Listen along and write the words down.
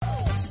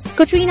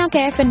Katrina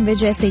Kaif and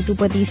Vijay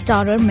Sethupathi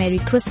starrer Merry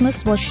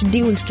Christmas was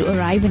scheduled to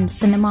arrive in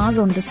cinemas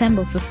on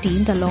December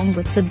 15th along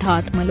with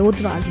Sidharth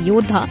Malhotras'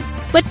 Yodha,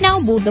 but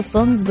now both the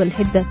films will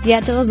hit the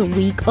theatres a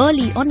week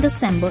early on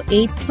December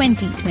 8,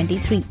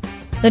 2023.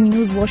 The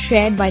news was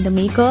shared by the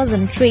makers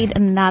and trade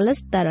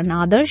analyst Taran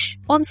Adarsh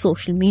on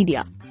social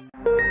media.